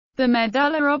The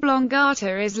medulla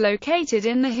oblongata is located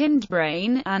in the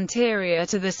hindbrain, anterior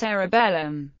to the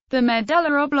cerebellum. The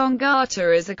medulla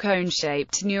oblongata is a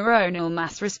cone-shaped neuronal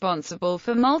mass responsible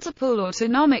for multiple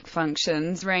autonomic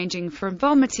functions ranging from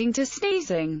vomiting to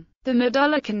sneezing. The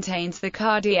medulla contains the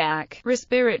cardiac,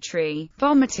 respiratory,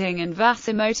 vomiting and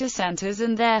vasomotor centers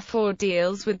and therefore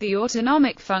deals with the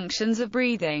autonomic functions of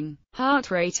breathing, heart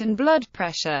rate and blood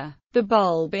pressure. The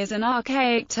bulb is an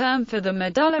archaic term for the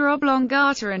medulla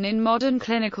oblongata, and in modern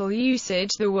clinical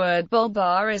usage the word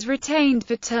bulbar is retained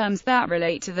for terms that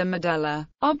relate to the medulla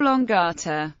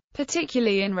oblongata,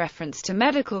 particularly in reference to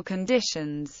medical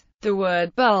conditions. The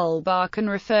word bulbar can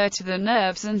refer to the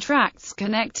nerves and tracts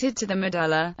connected to the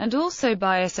medulla, and also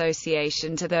by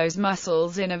association to those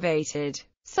muscles innervated,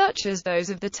 such as those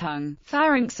of the tongue,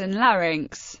 pharynx and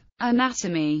larynx.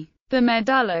 Anatomy. The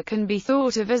medulla can be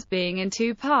thought of as being in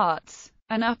two parts.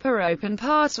 An upper open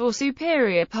part or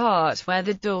superior part where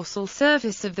the dorsal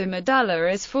surface of the medulla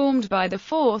is formed by the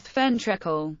fourth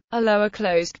ventricle, a lower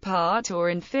closed part or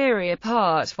inferior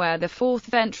part where the fourth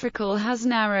ventricle has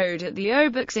narrowed at the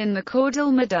obercus in the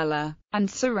caudal medulla, and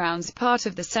surrounds part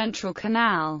of the central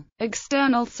canal.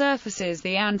 External surfaces.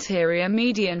 The anterior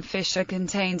median fissure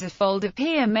contains a fold of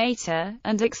pia mater,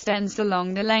 and extends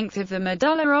along the length of the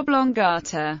medulla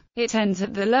oblongata. It ends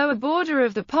at the lower border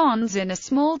of the pons in a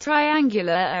small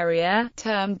triangular area,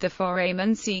 termed the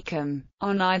foramen cecum.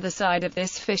 On either side of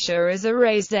this fissure is a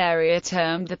raised area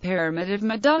termed the pyramid of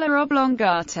medulla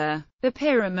oblongata. The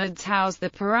pyramids house the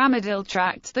pyramidal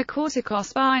tract, the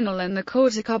corticospinal and the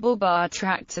corticobulbar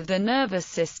tracts of the nervous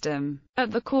system. At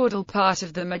the caudal part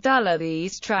of the medulla,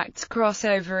 these tracts cross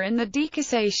over in the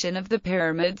decussation of the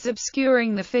pyramids,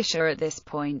 obscuring the fissure at this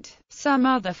point. Some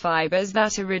other fibers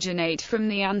that originate from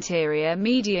the anterior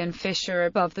median fissure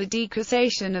above the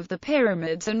decussation of the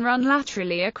pyramids and run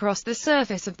laterally across the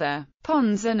surface of the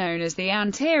pons are known as the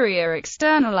anterior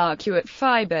external arcuate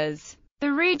fibers.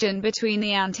 The region between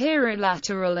the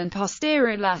anterolateral and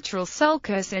posterolateral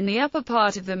sulcus in the upper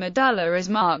part of the medulla is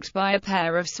marked by a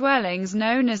pair of swellings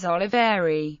known as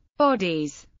olivary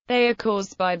bodies. They are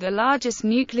caused by the largest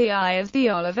nuclei of the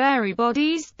olivary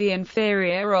bodies, the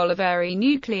inferior olivary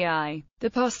nuclei.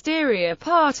 The posterior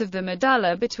part of the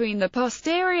medulla between the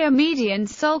posterior median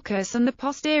sulcus and the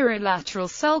posterolateral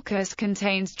sulcus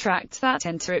contains tracts that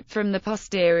enter it from the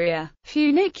posterior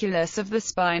funiculus of the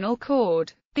spinal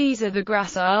cord. These are the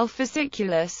gracile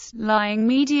fasciculus, lying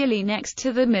medially next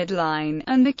to the midline,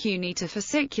 and the cuneator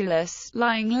fasciculus,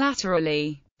 lying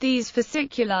laterally. These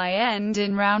fasciculi end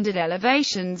in rounded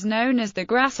elevations known as the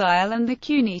gracile and the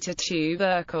cuneator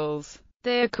tubercles.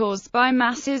 They are caused by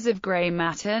masses of gray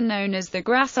matter known as the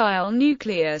gracile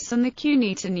nucleus and the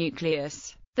cuneator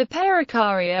nucleus. The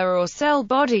pericardia or cell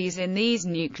bodies in these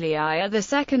nuclei are the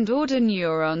second-order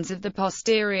neurons of the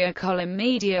posterior column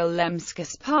medial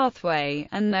lemniscus pathway,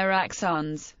 and their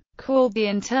axons, called the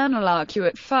internal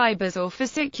arcuate fibers or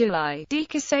fasciculi,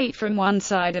 decussate from one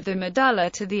side of the medulla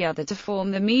to the other to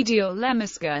form the medial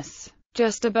lemniscus.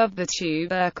 Just above the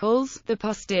tubercles, the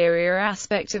posterior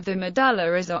aspect of the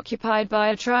medulla is occupied by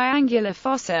a triangular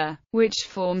fossa, which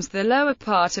forms the lower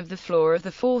part of the floor of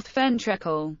the fourth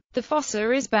ventricle. The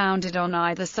fossa is bounded on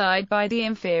either side by the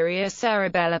inferior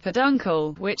cerebellar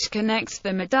peduncle, which connects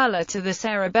the medulla to the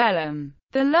cerebellum.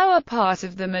 The lower part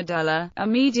of the medulla,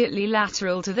 immediately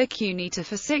lateral to the cuneator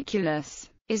fasciculus,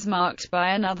 is marked by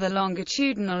another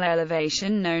longitudinal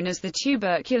elevation known as the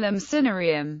tuberculum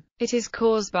cinereum. It is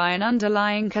caused by an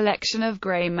underlying collection of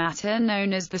gray matter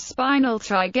known as the spinal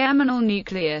trigeminal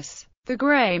nucleus. The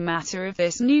gray matter of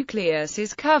this nucleus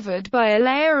is covered by a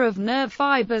layer of nerve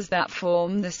fibers that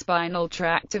form the spinal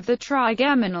tract of the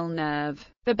trigeminal nerve.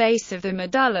 The base of the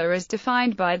medulla is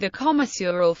defined by the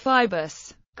commissural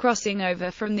fibers, crossing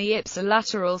over from the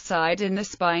ipsilateral side in the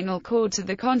spinal cord to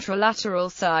the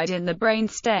contralateral side in the brain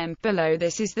stem. Below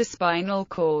this is the spinal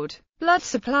cord. Blood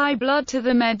supply. Blood to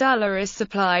the medulla is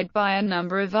supplied by a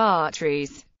number of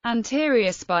arteries.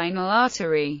 Anterior spinal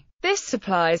artery. This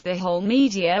supplies the whole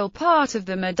medial part of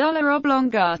the medulla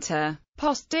oblongata.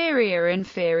 Posterior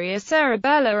inferior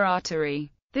cerebellar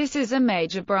artery. This is a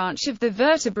major branch of the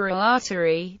vertebral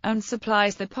artery, and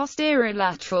supplies the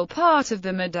posterolateral part of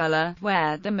the medulla,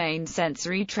 where the main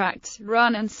sensory tracts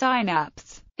run and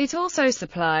synapse. It also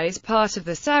supplies part of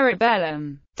the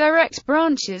cerebellum. Direct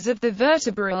branches of the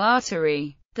vertebral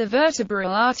artery. The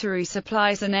vertebral artery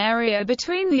supplies an area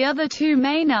between the other two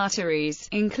main arteries,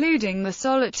 including the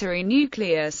solitary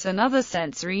nucleus and other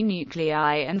sensory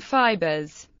nuclei and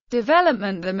fibers.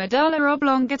 Development. The medulla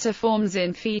oblongata forms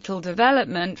in fetal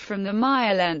development from the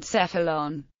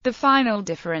myelencephalon. The final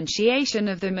differentiation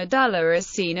of the medulla is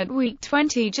seen at week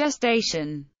 20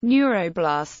 gestation.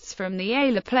 Neuroblasts from the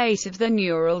alar plate of the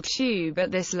neural tube at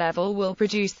this level will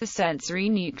produce the sensory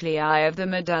nuclei of the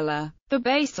medulla. The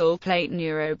basal plate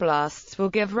neuroblasts will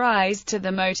give rise to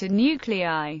the motor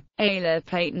nuclei. Alar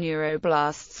plate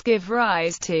neuroblasts give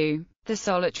rise to the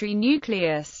solitary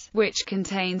nucleus, which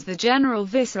contains the general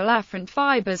visceral afferent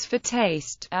fibers for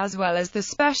taste, as well as the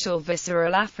special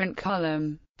visceral afferent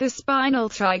column. The spinal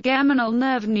trigeminal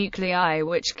nerve nuclei,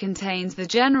 which contains the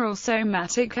general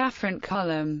somatic afferent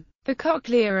column. The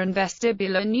cochlear and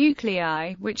vestibular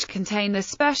nuclei, which contain the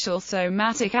special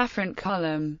somatic afferent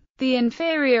column. The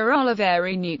inferior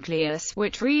olivary nucleus,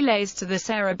 which relays to the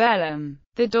cerebellum.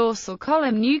 The dorsal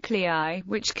column nuclei,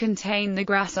 which contain the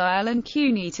gracile and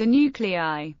cuneator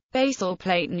nuclei. Basal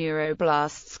plate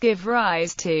neuroblasts give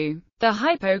rise to the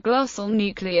hypoglossal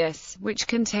nucleus, which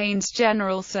contains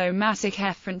general somatic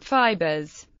efferent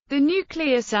fibers. The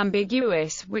nucleus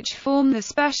ambiguus, which form the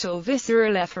special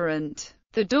visceral efferent.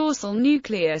 The dorsal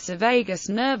nucleus of vagus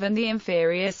nerve and the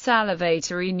inferior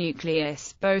salivatory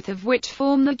nucleus, both of which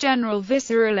form the general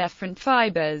visceral efferent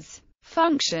fibers.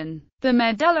 Function. The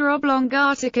medulla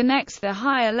oblongata connects the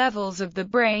higher levels of the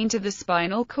brain to the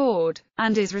spinal cord,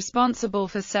 and is responsible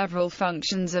for several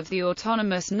functions of the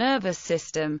autonomous nervous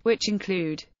system, which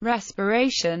include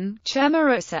respiration,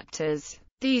 chemoreceptors.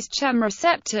 These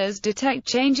chemoreceptors detect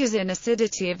changes in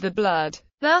acidity of the blood.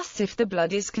 Thus, if the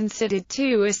blood is considered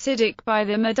too acidic by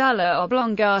the medulla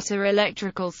oblongata,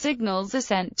 electrical signals are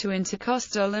sent to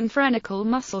intercostal and phrenical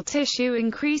muscle tissue,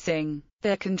 increasing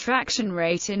their contraction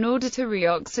rate in order to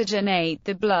reoxygenate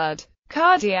the blood.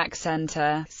 Cardiac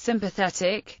center,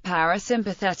 sympathetic,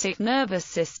 parasympathetic nervous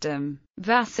system,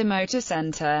 vasomotor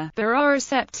center,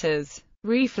 baroreceptors.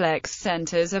 Reflex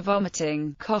centers are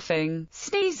vomiting, coughing,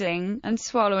 sneezing, and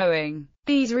swallowing.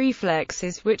 These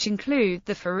reflexes, which include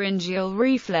the pharyngeal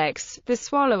reflex, the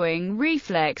swallowing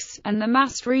reflex, and the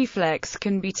mast reflex,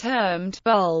 can be termed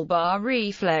bulbar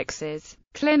reflexes.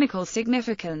 Clinical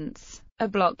significance. A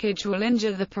blockage will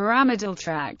injure the pyramidal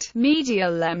tract,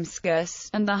 medial lemniscus,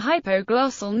 and the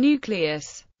hypoglossal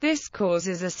nucleus. This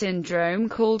causes a syndrome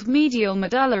called medial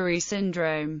medullary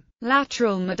syndrome.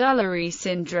 Lateral medullary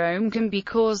syndrome can be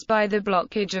caused by the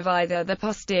blockage of either the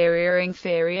posterior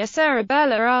inferior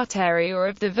cerebellar artery or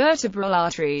of the vertebral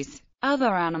arteries.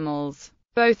 Other animals.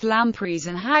 Both lampreys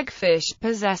and hagfish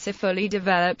possess a fully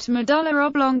developed medulla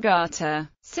oblongata.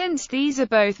 Since these are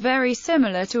both very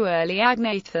similar to early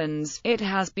agnathans, it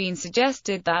has been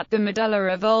suggested that the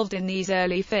medulla evolved in these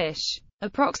early fish,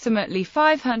 approximately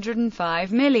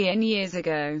 505 million years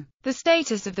ago. The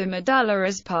status of the medulla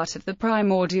as part of the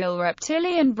primordial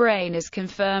reptilian brain is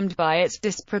confirmed by its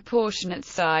disproportionate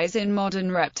size in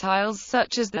modern reptiles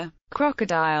such as the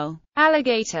crocodile,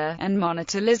 alligator, and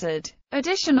monitor lizard.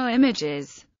 Additional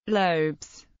images.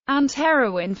 Lobes.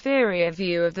 Antero-inferior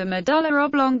view of the medulla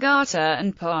oblongata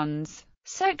and pons.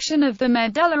 Section of the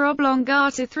medulla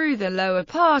oblongata through the lower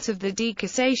part of the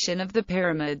decussation of the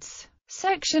pyramids.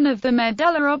 Section of the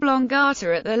medulla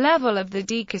oblongata at the level of the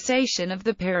decussation of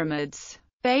the pyramids.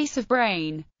 Base of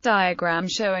brain. Diagram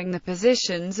showing the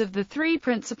positions of the three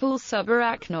principal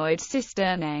subarachnoid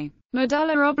cisternae.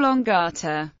 Medulla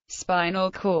oblongata.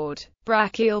 Spinal cord.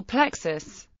 Brachial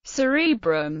plexus.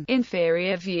 Cerebrum.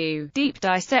 Inferior view. Deep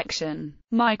dissection.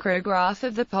 Micrograph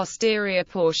of the posterior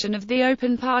portion of the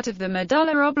open part of the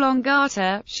medulla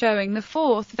oblongata, showing the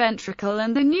fourth ventricle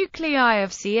and the nuclei of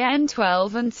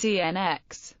CN12 and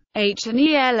CNX. H and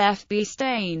ELFB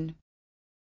stain.